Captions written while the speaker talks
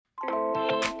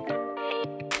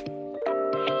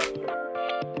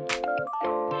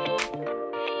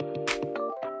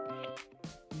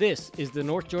This is the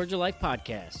North Georgia Life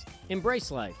Podcast.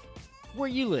 Embrace life where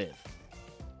you live.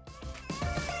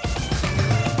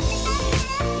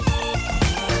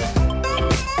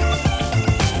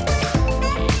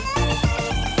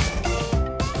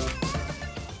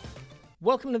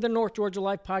 Welcome to the North Georgia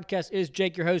Life Podcast. It is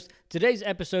Jake, your host. Today's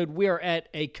episode, we are at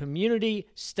a community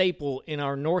staple in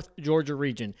our North Georgia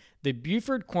region. The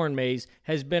Buford Corn Maze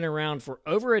has been around for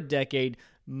over a decade.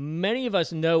 Many of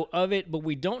us know of it, but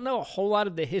we don't know a whole lot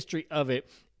of the history of it.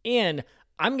 And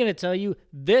I'm going to tell you,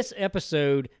 this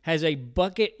episode has a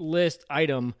bucket list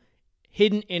item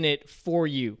hidden in it for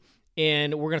you.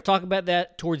 And we're going to talk about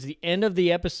that towards the end of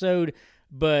the episode.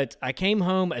 But I came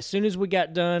home as soon as we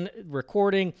got done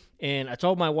recording, and I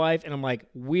told my wife, and I'm like,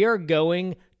 we are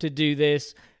going to do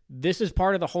this. This is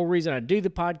part of the whole reason I do the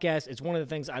podcast. It's one of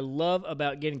the things I love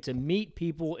about getting to meet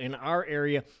people in our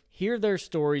area, hear their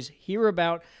stories, hear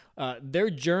about their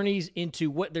journeys into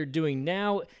what they're doing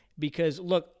now. Because,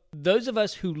 look, those of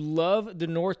us who love the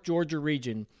North Georgia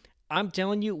region, I'm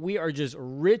telling you, we are just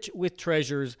rich with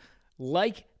treasures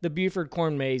like the Buford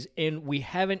Corn Maze, and we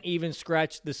haven't even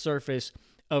scratched the surface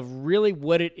of really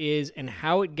what it is and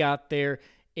how it got there.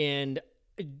 And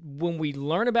when we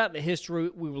learn about the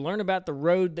history, we learn about the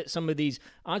road that some of these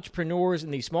entrepreneurs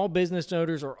and these small business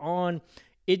owners are on.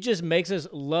 It just makes us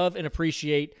love and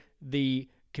appreciate the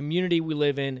community we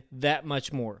live in that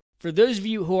much more. For those of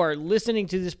you who are listening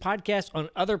to this podcast on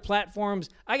other platforms,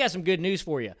 I got some good news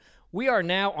for you. We are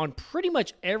now on pretty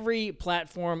much every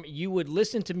platform you would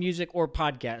listen to music or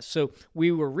podcasts. So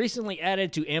we were recently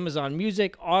added to Amazon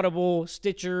Music, Audible,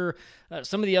 Stitcher,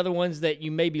 some of the other ones that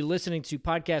you may be listening to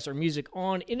podcasts or music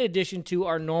on, in addition to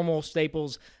our normal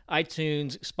staples,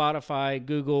 iTunes, Spotify,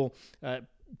 Google.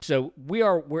 So we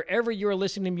are, wherever you're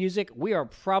listening to music, we are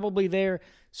probably there.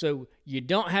 So you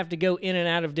don't have to go in and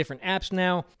out of different apps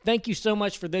now. Thank you so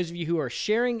much for those of you who are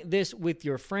sharing this with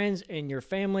your friends and your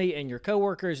family and your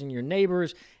coworkers and your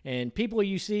neighbors and people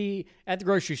you see at the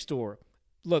grocery store.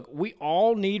 Look, we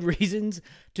all need reasons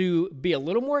to be a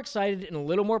little more excited and a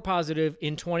little more positive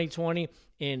in 2020,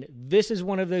 and this is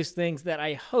one of those things that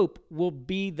I hope will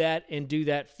be that and do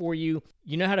that for you.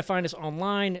 You know how to find us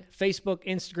online, Facebook,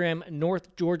 Instagram,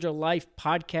 North Georgia Life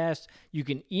Podcast. You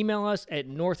can email us at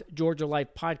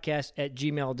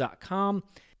northgeorgialifepodcast@gmail.com.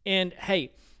 And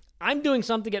hey, I'm doing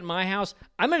something at my house.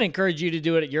 I'm going to encourage you to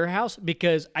do it at your house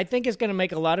because I think it's going to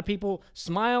make a lot of people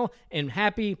smile and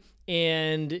happy.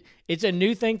 And it's a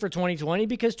new thing for 2020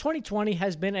 because 2020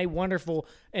 has been a wonderful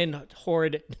and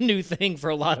horrid new thing for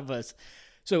a lot of us.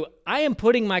 So I am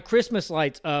putting my Christmas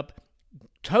lights up,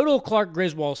 total Clark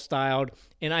Griswold styled,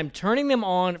 and I'm turning them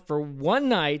on for one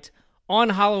night on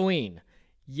Halloween.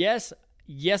 Yes,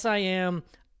 I am.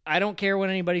 I don't care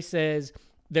what anybody says.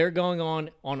 They're going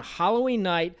on Halloween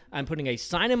night. I'm putting a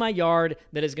sign in my yard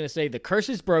that is going to say, "The curse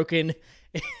is broken."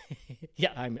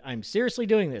 Yeah, I'm seriously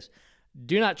doing this.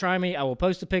 Do not try me. I will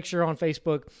post a picture on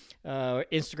Facebook,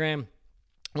 Instagram,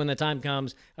 when the time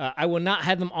comes. I will not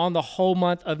have them on the whole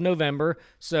month of November.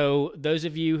 So those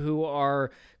of you who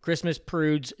are Christmas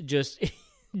prudes, just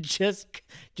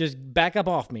back up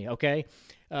off me, okay?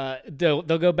 They'll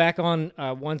go back on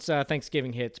once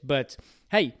Thanksgiving hits. But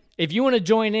hey, if you want to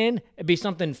join in, it'd be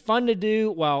something fun to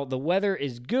do while the weather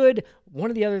is good. One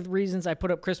of the other reasons I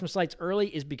put up Christmas lights early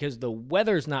is because the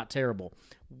weather's not terrible.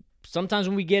 Sometimes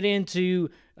when we get into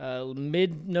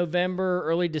mid-November,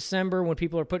 early December, when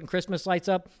people are putting Christmas lights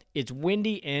up, it's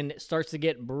windy and it starts to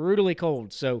get brutally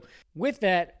cold. So with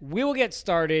that, we will get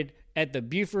started at the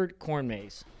Buford Corn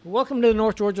Maze. Welcome to the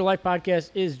North Georgia Life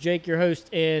Podcast. It is Jake, your host,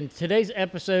 and today's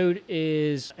episode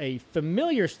is a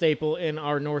familiar staple in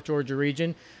our North Georgia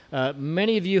region.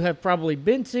 Many of you have probably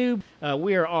been to.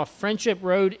 We are off Friendship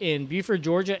Road in Buford,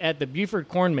 Georgia at the Buford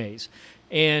Corn Maze.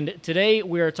 And today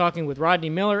we are talking with Rodney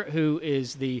Miller, who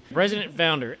is the president and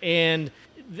founder. And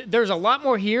there's a lot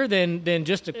more here than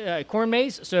just a corn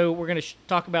maze, so we're going to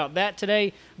talk about that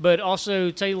today, but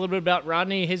also tell you a little bit about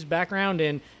Rodney, his background,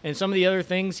 and some of the other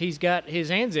things he's got his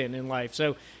hands in life.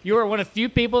 So you are one of the few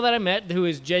people that I met who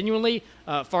is genuinely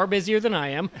far busier than I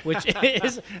am, which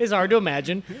is hard to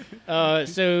imagine.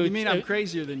 So you mean I'm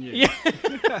crazier than you? Yeah.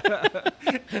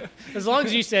 As long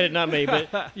as you said it, not me.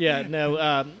 But yeah,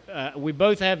 no, we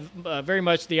both have very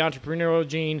much the entrepreneurial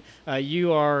gene.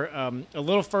 You are a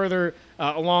little further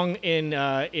along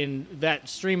in that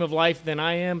stream of life than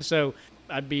I am. So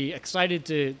I'd be excited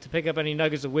to pick up any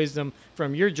nuggets of wisdom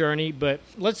from your journey. But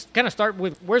let's kind of start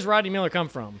with, where's Rodney Miller come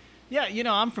from? Yeah,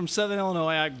 I'm from Southern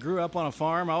Illinois. I grew up on a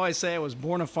farm. I always say I was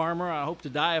born a farmer. I hope to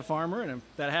die a farmer, and if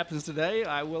that happens today,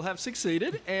 I will have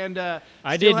succeeded. And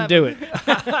I didn't do it.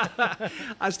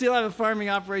 I still have a farming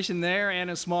operation there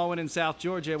and a small one in South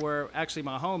Georgia, where actually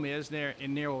my home is near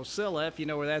Ocilla, if you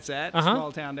know where that's at.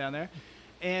 Small town down there.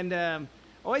 And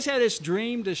always had this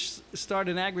dream to start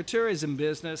an agritourism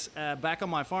business back on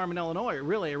my farm in Illinois,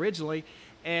 really originally.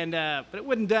 And but it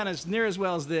wasn't done as near as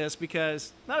well as this,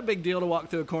 because not a big deal to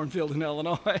walk through a cornfield in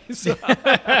Illinois. So.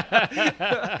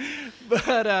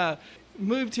 But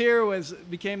moved here,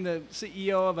 became the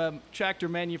CEO of a tractor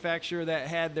manufacturer that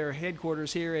had their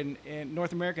headquarters here in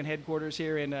North American headquarters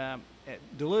here in at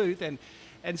Duluth,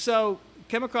 and so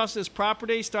came across this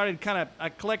property. Started I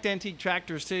collect antique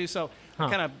tractors too, so I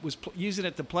kind of was using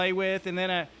it to play with, and then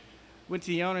I went to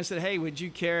the owner and said, "Hey, would you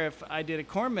care if I did a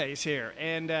corn maze here?"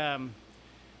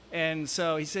 And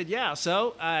so he said, yeah.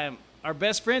 So our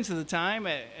best friends at the time,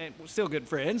 and still good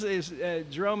friends, is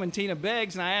Jerome and Tina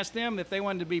Beggs. And I asked them if they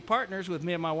wanted to be partners with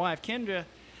me and my wife, Kendra.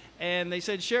 And they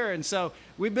said, sure. And so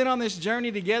we've been on this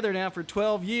journey together now for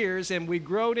 12 years. And we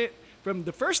growed it from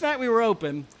the first night we were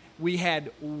open. We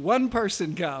had one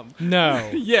person come.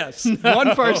 No. Yes, no.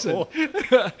 One person.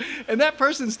 And that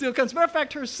person still comes. As a matter of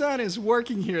fact, her son is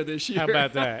working here this year. How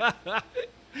about that?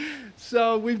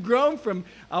 So we've grown from,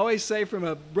 I always say, from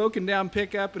a broken down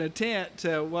pickup and a tent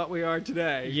to what we are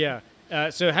today. Yeah.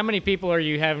 So how many people are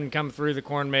you having come through the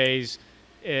corn maze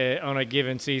on a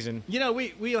given season?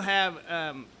 We'll have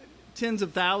tens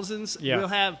of thousands.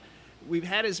 Yeah. We've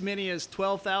had as many as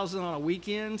 12,000 on a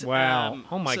weekend. Wow.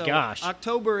 Oh my gosh.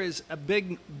 October is a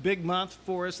big month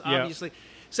for us, obviously. Yeah.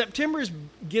 September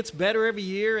gets better every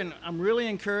year, and I'm really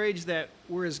encouraged that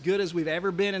we're as good as we've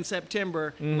ever been in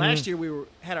September. Mm-hmm. Last year we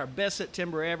had our best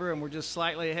September ever, and we're just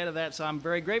slightly ahead of that, so I'm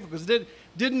very grateful, because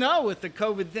didn't know with the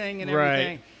COVID thing and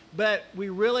everything. Right. But we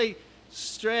really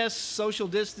stress social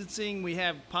distancing. We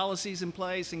have policies in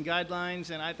place and guidelines,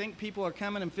 and I think people are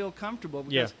coming and feel comfortable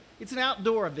because it's an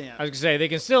outdoor event. I was going to say, they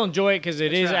can still enjoy it because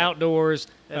it is outdoors.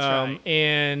 That's right.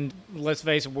 And let's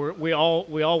face it, we all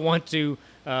want to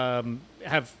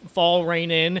have fall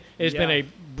rain in. It's been a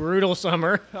brutal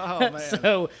summer. Oh, man.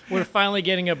 So we're finally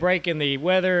getting a break in the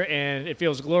weather, and it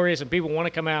feels glorious, and people want to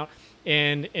come out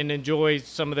and enjoy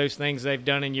some of those things they've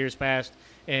done in years past,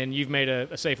 and you've made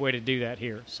a safe way to do that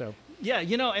here. So. Yeah,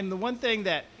 and the one thing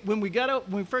that when we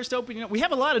first opened, we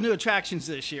have a lot of new attractions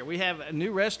this year. We have a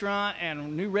new restaurant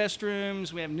and new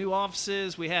restrooms. We have new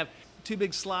offices. We have 2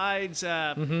 big slides,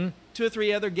 2 or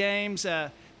 3 other games.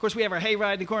 Of course, we have our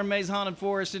hayride, the Corn Maze Haunted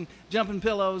Forest, and jumping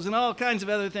pillows, and all kinds of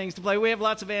other things to play. We have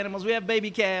lots of animals. We have baby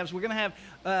calves. We're going to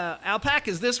have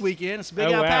alpacas this weekend. It's a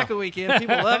big alpaca weekend.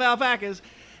 People love alpacas.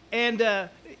 And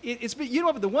it's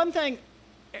but the one thing,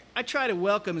 I try to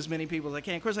welcome as many people as I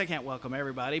can. Of course, I can't welcome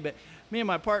everybody, but me and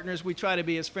my partners, we try to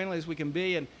be as friendly as we can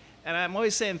be. And I'm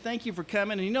always saying thank you for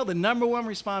coming. And the number one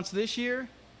response this year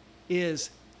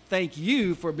is thank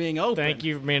you for being open. Thank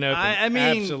you for being open. I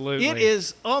mean, absolutely. It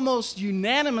is almost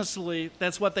unanimously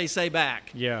that's what they say back.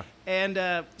 Yeah.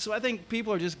 And so I think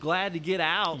people are just glad to get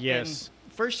out. Yes.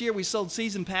 And first year we sold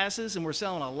season passes, and we're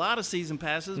selling a lot of season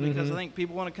passes because I think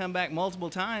people want to come back multiple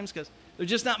times because there's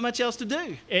just not much else to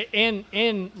do.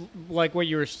 And like what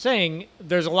you were saying,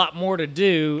 there's a lot more to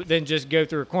do than just go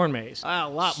through a corn maze. A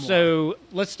lot more. So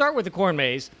let's start with the corn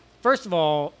maze. First of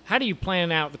all, how do you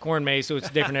plan out the corn maze so it's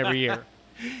different every year?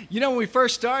 When we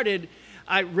first started,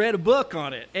 I read a book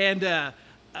on it, and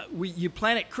you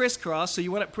plan it crisscross, so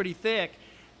you want it pretty thick,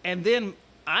 and then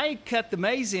I cut the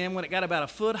maze in when it got about a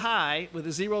foot high with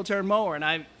a zero-turn mower, and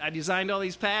I designed all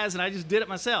these paths, and I just did it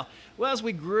myself. Well, as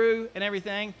we grew and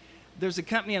everything, there's a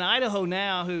company in Idaho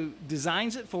now who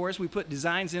designs it for us. We put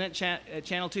designs in it.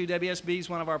 Channel 2 WSB is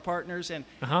one of our partners, and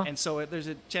so there's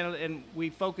a channel, and we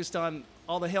focused on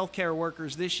all the healthcare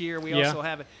workers this year. We also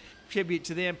have a tribute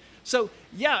to them. So,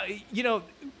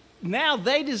 now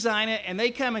they design it, and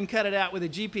they come and cut it out with a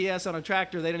GPS on a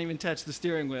tractor. They don't even touch the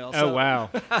steering wheel. So, oh, wow.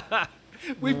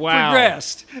 We've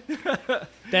progressed.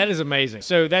 That is amazing.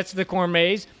 So that's the corn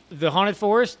maze. The Haunted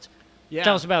Forest,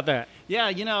 tell us about that.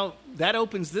 Yeah, that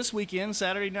opens this weekend,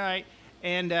 Saturday night.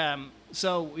 And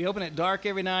so we open at dark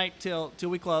every night till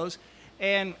we close.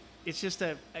 And it's just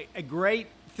a great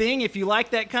thing if you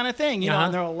like that kind of thing.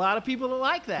 And there are a lot of people that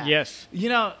like that. Yes.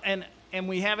 And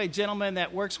we have a gentleman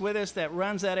that works with us that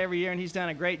runs that every year, and he's done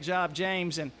a great job,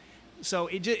 James. And so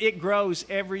it grows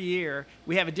every year.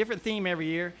 We have a different theme every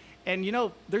year. And,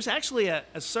 there's actually a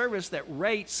service that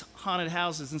rates haunted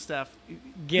houses and stuff.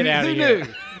 Get out of here.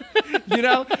 Who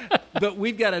knew? But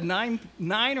we've got a 9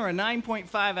 or a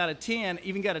 9.5 out of 10,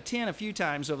 even got a 10 a few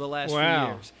times over the last few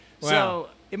years. Wow. So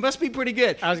It must be pretty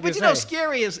good. I was but gonna say.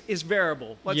 scary is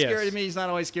variable. What's Yes. scary to me is not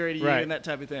always scary to you, Right. and that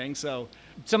type of thing. So,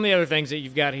 Some of the other things that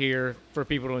you've got here for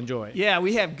people to enjoy. yeah,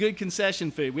 we have good concession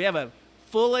food. We have a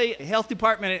fully health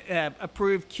department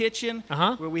approved kitchen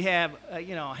where we have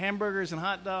hamburgers and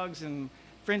hot dogs and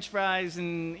French fries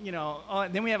and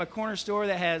then we have a corner store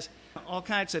that has all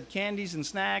kinds of candies and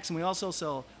snacks, and we also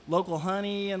sell local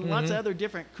honey and lots of other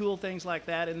different cool things like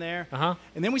that in there.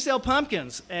 And then we sell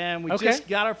pumpkins, and we just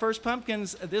got our first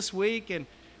pumpkins this week, and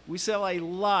we sell a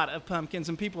lot of pumpkins,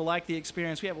 and people like the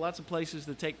experience. We have lots of places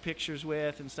to take pictures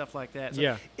with and stuff like that. So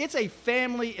yeah. It's a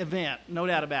family event, no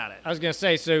doubt about it. I was going to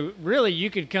say, so really you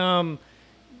could come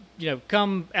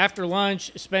after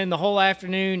lunch, spend the whole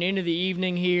afternoon into the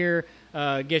evening here,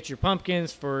 get your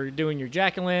pumpkins for doing your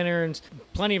jack-o'-lanterns,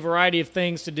 plenty of variety of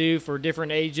things to do for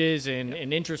different ages and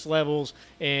interest levels,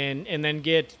 and then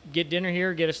get dinner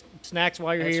here, get snacks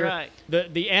while you're here. That's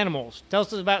right. The animals. Tell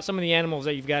us about some of the animals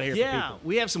that you've got here for people. Yeah,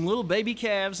 we have some little baby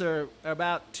calves that are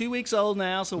about 2 weeks old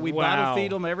now, so we bottle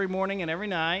feed them every morning and every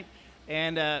night.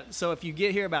 And so if you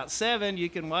get here about 7, you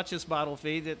can watch us bottle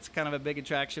feed. It's kind of a big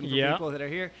attraction for people that are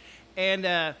here.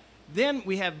 And then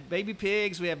we have baby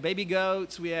pigs, we have baby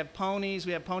goats, we have ponies,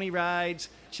 we have pony rides,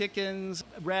 chickens,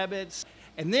 rabbits.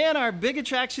 And then our big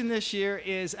attraction this year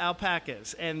is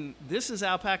alpacas. And this is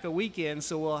alpaca weekend,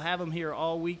 so we'll have them here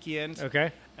all weekend.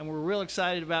 Okay. And we're real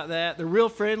excited about that. They're real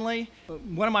friendly.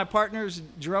 One of my partners,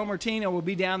 Jerome Martino, will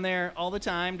be down there all the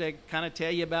time to kind of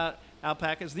tell you about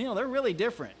alpacas. They're really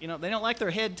different. They don't like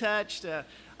their head touched.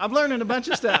 I'm learning a bunch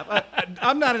of stuff.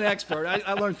 I'm not an expert.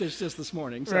 I learned this just this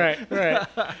morning. So. Right.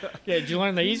 Yeah, did you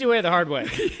learn the easy way or the hard way?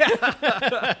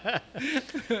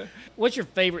 What's your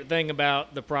favorite thing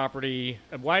about the property?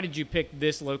 Why did you pick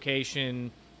this location?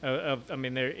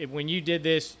 When you did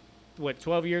this,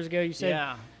 12 years ago, you said?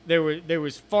 Yeah. There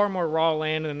was far more raw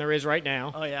land than there is right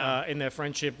now. Oh, yeah. In the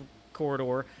Friendship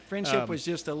corridor. Friendship was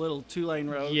just a little 2-lane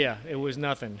road. Yeah, it was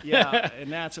nothing. Yeah,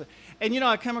 and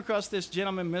I come across this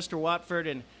gentleman, Mr. Watford,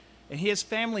 and his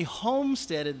family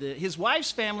homesteaded his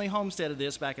wife's family homesteaded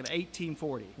this back in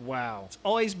 1840. Wow. It's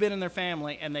always been in their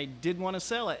family, and they did want to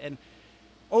sell it. And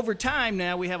over time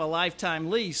now, we have a lifetime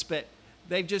lease, but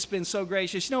they've just been so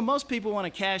gracious. Most people want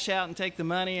to cash out and take the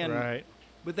money,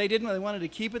 but they didn't. They wanted to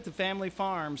keep it the family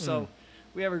farm, so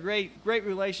we have a great great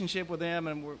with them,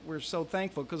 and we're so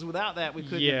thankful, because without that, we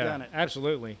couldn't have done it.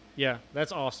 Absolutely. Yeah,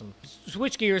 that's awesome.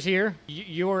 Switch gears here.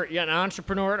 You're an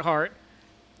entrepreneur at heart.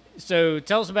 So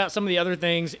tell us about some of the other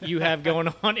things you have going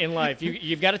on in life.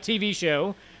 You've got a TV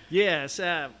show. Yes,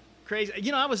 crazy.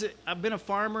 I've been a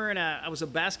farmer, and I was a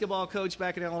basketball coach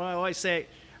back in Illinois. I always say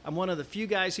I'm one of the few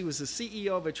guys who was the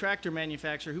CEO of a tractor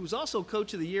manufacturer who was also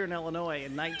Coach of the Year in Illinois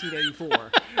in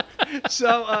 1984.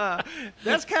 So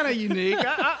that's kind of unique.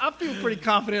 I feel pretty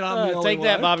confident I'm the only Take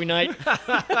that, one. Bobby Knight.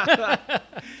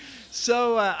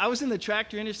 So I was in the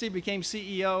tractor industry, became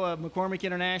CEO of McCormick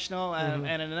International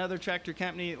and another tractor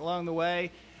company along the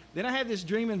way. Then I had this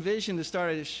dream and vision to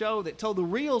start a show that told the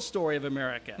real story of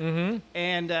America.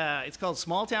 And it's called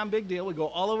Small Town Big Deal. We go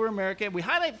all over America. We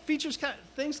highlight things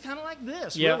kind of like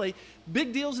this, really.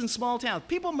 Big deals in small towns.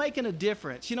 People making a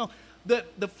difference. The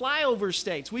flyover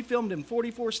states, we filmed in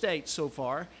 44 states so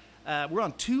far. We're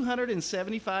on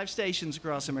 275 stations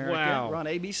across America. Wow. We're on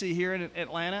ABC here in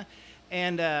Atlanta.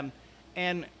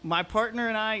 And my partner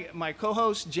and I, my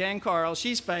co-host Jan Carl,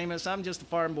 she's famous. I'm just a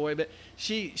farm boy, but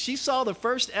she saw the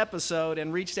first episode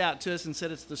and reached out to us and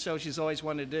said it's the show she's always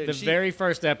wanted to do. The very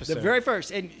first episode. The very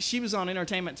first. And she was on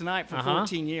Entertainment Tonight for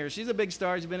 14 years. She's a big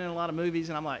star. She's been in a lot of movies.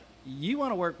 And I'm like, you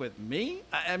want to work with me?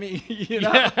 I mean,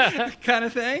 kind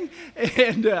of thing.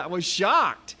 And I was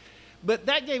shocked. But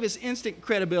that gave us instant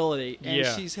credibility. And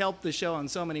she's helped the show in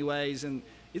so many ways. And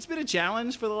it's been a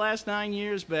challenge for the last 9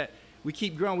 years, but we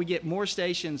keep growing. We get more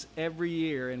stations every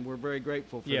year, and we're very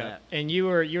grateful for that. And you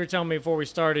were telling me before we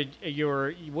started,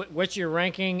 what's your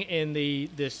ranking in the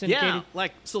syndicated? Yeah,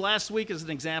 so last week as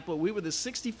an example, we were the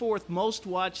 64th most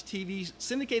watched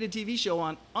syndicated TV show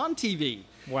on TV.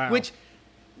 Wow. Which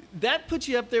that puts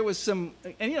you up there with some,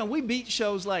 and we beat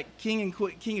shows like King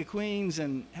of Queens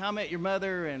and How I Met Your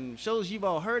Mother and shows you've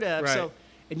all heard of. Right. So.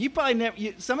 And you probably never,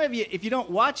 some of you, if you don't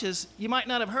watch us, you might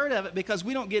not have heard of it because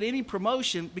we don't get any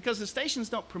promotion, because the stations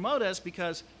don't promote us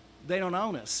because they don't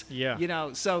own us.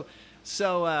 Yeah. So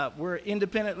we're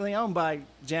independently owned by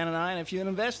Jan and I and a few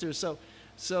investors.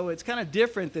 So it's kind of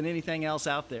different than anything else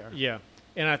out there. Yeah.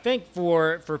 And I think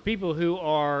for people who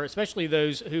are, especially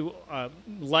those who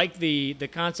like the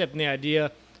concept and the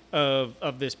idea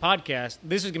of this podcast,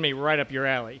 this is going to be right up your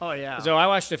alley. Oh, yeah. So I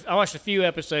watched a few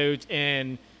episodes,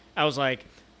 and I was like,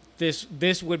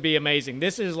 this would be amazing.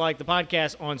 This is like the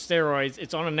podcast on steroids.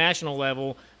 It's on a national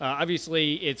level.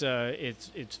 Obviously,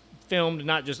 it's filmed,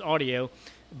 not just audio,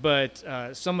 but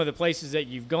some of the places that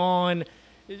you've gone,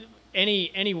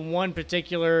 any one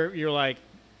particular, you're like,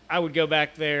 I would go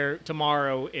back there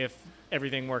tomorrow if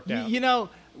everything worked out. You know,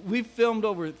 we've filmed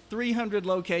over 300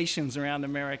 locations around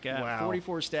America, Wow.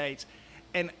 44 states,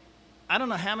 and I don't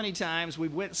know how many times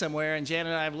we've went somewhere and Jan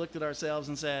and I have looked at ourselves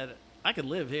and said, I could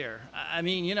live here. I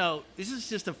mean, you know, this is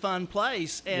just a fun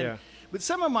place. And Yeah. But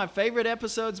some of my favorite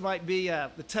episodes might be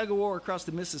the tug of war across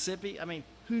the Mississippi. I mean,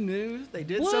 who knew they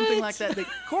did something like that? The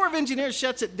Corps of Engineers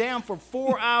shuts it down for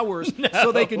 4 hours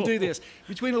so they can do this.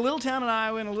 Between a little town in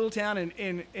Iowa and a little town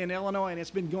in Illinois, and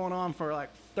it's been going on for like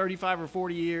 35 or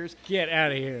 40 years. Get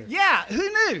out of here. Yeah, who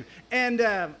knew?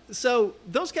 And so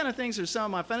those kind of things are some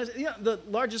of my funnest. You know, the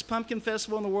largest pumpkin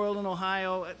festival in the world in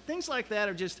Ohio, things like that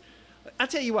are just, I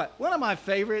tell you what, one of my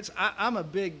favorites, I'm a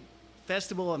big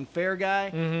festival and fair guy,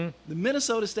 the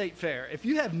Minnesota State Fair. If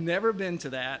you have never been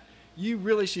to that, you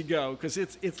really should go because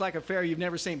it's like a fair you've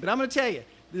never seen. But I'm going to tell you,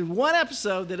 there's one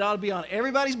episode that ought to be on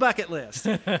everybody's bucket list.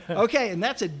 Okay, and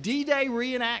that's a D-Day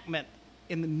reenactment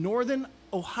in the northern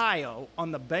Ohio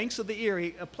on the banks of the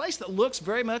Erie, a place that looks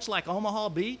very much like Omaha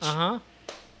Beach. Uh-huh.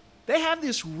 They have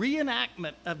this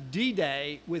reenactment of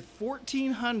D-Day with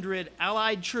 1,400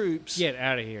 Allied troops Get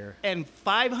out of here. and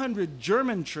 500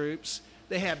 German troops.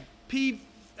 They have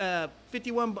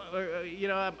P-51, you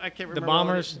know, I can't remember. The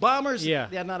bombers? Bombers? Yeah.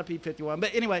 Yeah, not a P-51.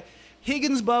 But anyway,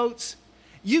 Higgins boats.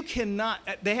 You cannot,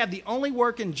 they have the only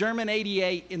working German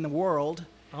 88 in the world.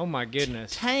 Oh, my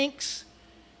goodness. Tanks.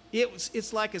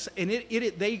 It's like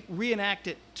they reenact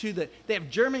it to they have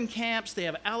German camps, they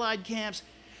have Allied camps.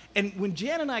 And when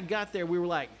Jan and I got there, we were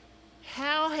like,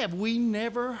 how have we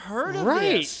never heard of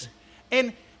this?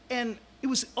 And we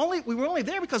were only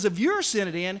there because of your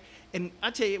sending it in. And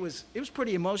I tell you, it was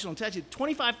pretty emotional and touching.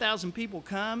 25,000 people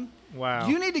come. Wow.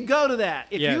 You need to go to that.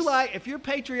 Yes. If you're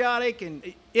patriotic,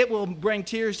 and it will bring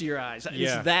tears to your eyes.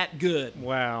 Yeah. It's that good.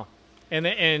 Wow.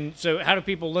 And so how do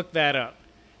people look that up?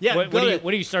 Yeah, What go do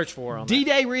to you search for on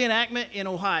D-Day reenactment in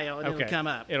Ohio, and that? Okay. it'll come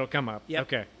up. It'll come up. Yep.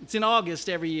 Okay. It's in August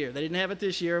every year. They didn't have it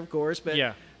this year, of course, but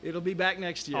Yeah. it'll be back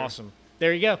next year. Awesome.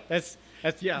 There you go. That's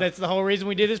Yeah. that's the whole reason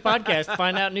we do this podcast, to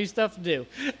find out new stuff to do.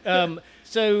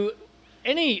 So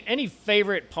any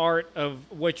favorite part of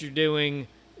what you're doing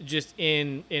just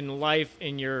in life,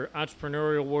 in your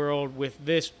entrepreneurial world with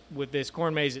this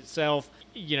corn maze itself?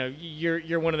 You know,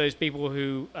 you're one of those people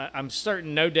who I'm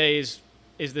certain no day is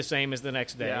the same as the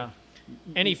next day. Yeah.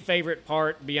 Any favorite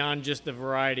part beyond just the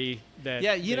variety that?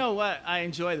 Yeah, you know what I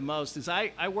enjoy the most is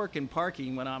I work in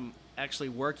parking when I'm actually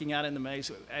working out in the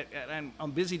maze. And on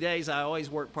busy days, I always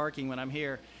work parking when I'm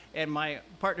here. And my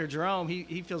partner, Jerome,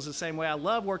 he feels the same way. I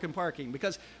love working parking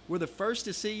because we're the first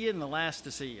to see you and the last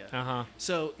to see you. Uh-huh.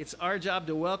 So it's our job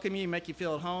to welcome you, make you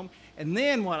feel at home. And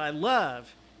then what I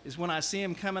love is when I see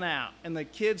them coming out and the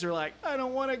kids are like, I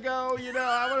don't want to go, you know,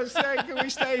 I want to stay. Can we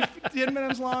stay 10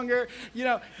 minutes longer? You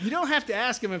know, you don't have to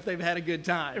ask them if they've had a good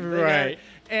time. Right.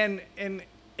 And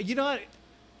you know what?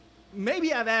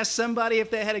 Maybe I've asked somebody if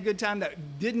they had a good time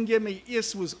that didn't give me,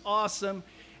 this was awesome.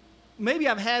 Maybe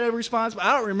I've had a response, but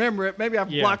I don't remember it. Maybe I've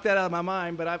blocked that out of my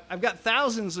mind. But I've got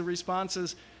thousands of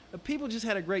responses. People just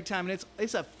had a great time. And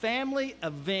it's a family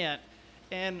event.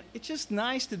 And it's just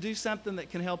nice to do something that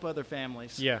can help other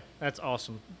families. Yeah, that's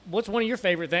awesome. What's one of your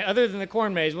favorite things, other than the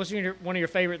corn maze, what's one of your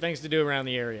favorite things to do around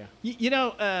the area? You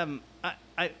know,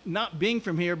 I not being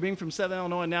from here, being from Southern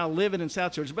Illinois, now living in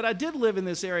South Georgia, but I did live in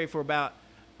this area for about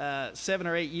 7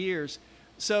 or 8 years.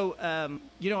 So,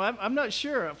 you know, I'm not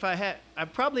sure if I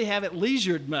probably haven't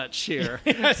leisured much here.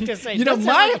 I was gonna say, You know,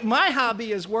 that's my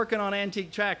hobby is working on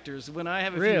antique tractors. When I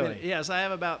have a few Really? minutes, yes, I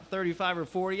have about 35 or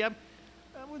 40.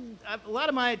 A lot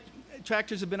of my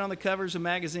tractors have been on the covers of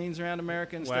magazines around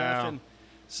America and stuff. Wow. And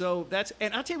so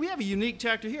and I'll tell you, we have a unique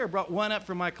tractor here. I brought one up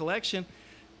from my collection.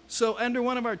 So under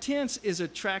one of our tents is a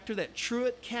tractor that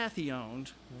Truett Cathy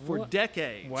owned for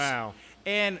decades. Wow.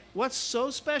 And what's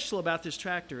so special about this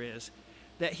tractor is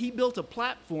that he built a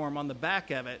platform on the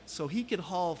back of it so he could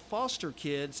haul foster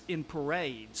kids in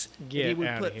parades. Get he would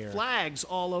outta put here. flags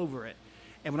all over it.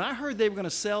 And when I heard they were going to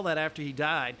sell that after he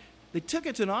died, they took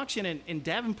it to an auction in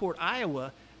Davenport,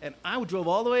 Iowa, and I drove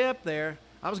all the way up there.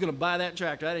 I was going to buy that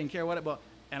tractor. I didn't care what it bought.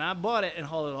 And I bought it and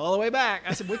hauled it all the way back.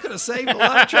 I said, we could have saved a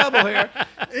lot of trouble here.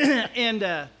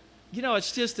 And, you know,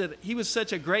 it's just that he was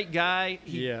such a great guy.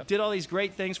 He did all these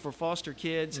great things for foster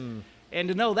kids. And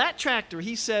to know that tractor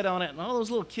he sat on it and all those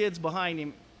little kids behind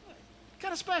him,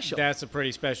 kind of special. That's a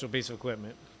pretty special piece of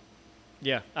equipment.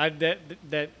 Yeah,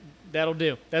 that'll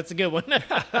do. That's a good one.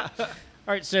 All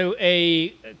All right, so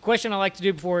a question I like to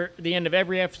do before the end of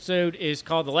every episode is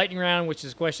called the lightning round, which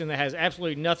is a question that has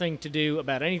absolutely nothing to do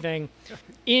about anything.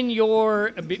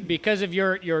 Because of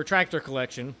your tractor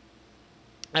collection,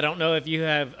 I don't know if you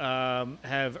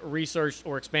have researched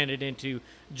or expanded into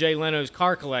Jay Leno's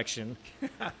car collection,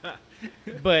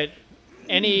 but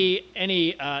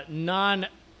any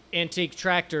non-antique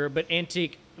tractor but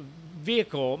antique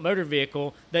motor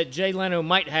vehicle that Jay Leno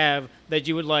might have that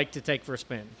you would like to take for a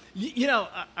spin?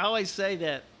 I always say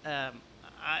that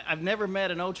I've never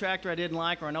met an old tractor I didn't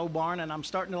like or an old barn, and I'm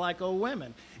starting to like old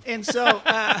women. And so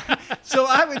so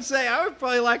I would say I would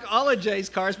probably like all of Jay's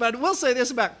cars, but I will say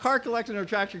this about car collecting or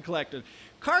tractor collecting.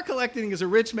 Car collecting is a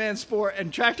rich man's sport,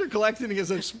 and tractor collecting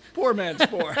is a poor man's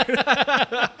sport.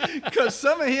 Because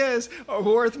some of his are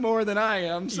worth more than I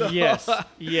am. So.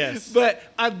 Yes. But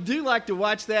I do like to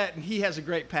watch that, and he has a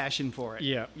great passion for it.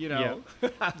 Yeah.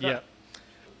 Yeah.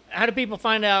 How do people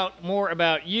find out more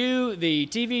about you, the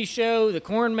TV show, the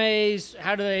corn maze?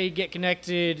 How do they get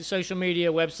connected? Social media,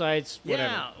 websites,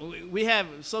 whatever. Yeah, we have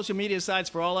social media sites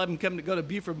for all of them. Go to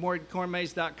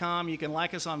BufordMoreCornMaze.com. You can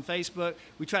like us on Facebook.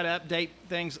 We try to update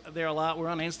things there a lot. We're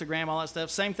on Instagram, all that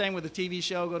stuff. Same thing with the TV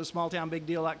show. Go to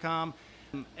SmallTownBigDeal.com.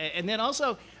 And then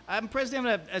also, I'm president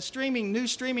of a new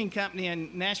streaming company in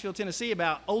Nashville, Tennessee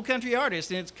about old country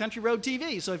artists, and it's Country Road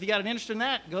TV. So if you got an interest in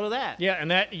that, go to that. Yeah, and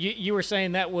that you were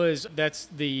saying that's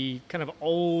the kind of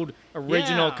old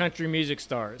original country music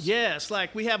stars. Yes,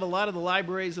 like we have a lot of the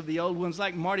libraries of the old ones,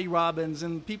 like Marty Robbins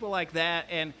and people like that,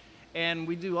 and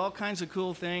we do all kinds of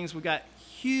cool things. We got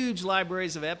huge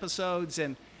libraries of episodes,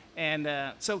 and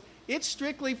so. It's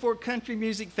strictly for country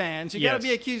music fans. You got to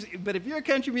be accused, but if you're a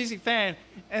country music fan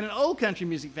and an old country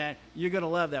music fan, you're going to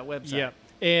love that website. Yeah.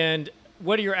 And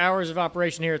what are your hours of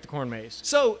operation here at the Corn Maze?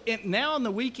 So now on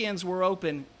the weekends we're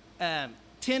open 10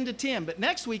 to 10, but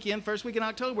next weekend, first week in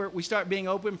October, we start being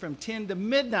open from 10 to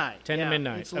midnight. 10 to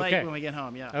midnight. It's late when we get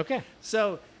home. Yeah. Okay.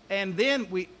 So and then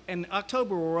in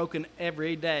October we're open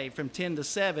every day from 10 to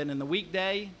 7 in the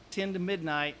weekday, 10 to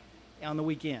midnight on the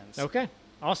weekends. Okay.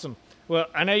 Awesome. Well,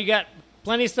 I know you got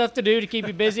plenty of stuff to do to keep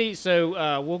you busy,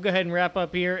 so we'll go ahead and wrap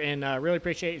up here, and really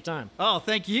appreciate your time. Oh,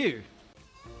 thank you.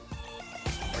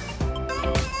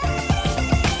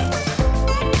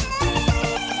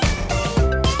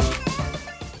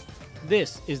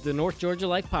 This is the North Georgia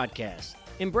Life Podcast.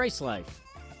 Embrace life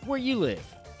where you live.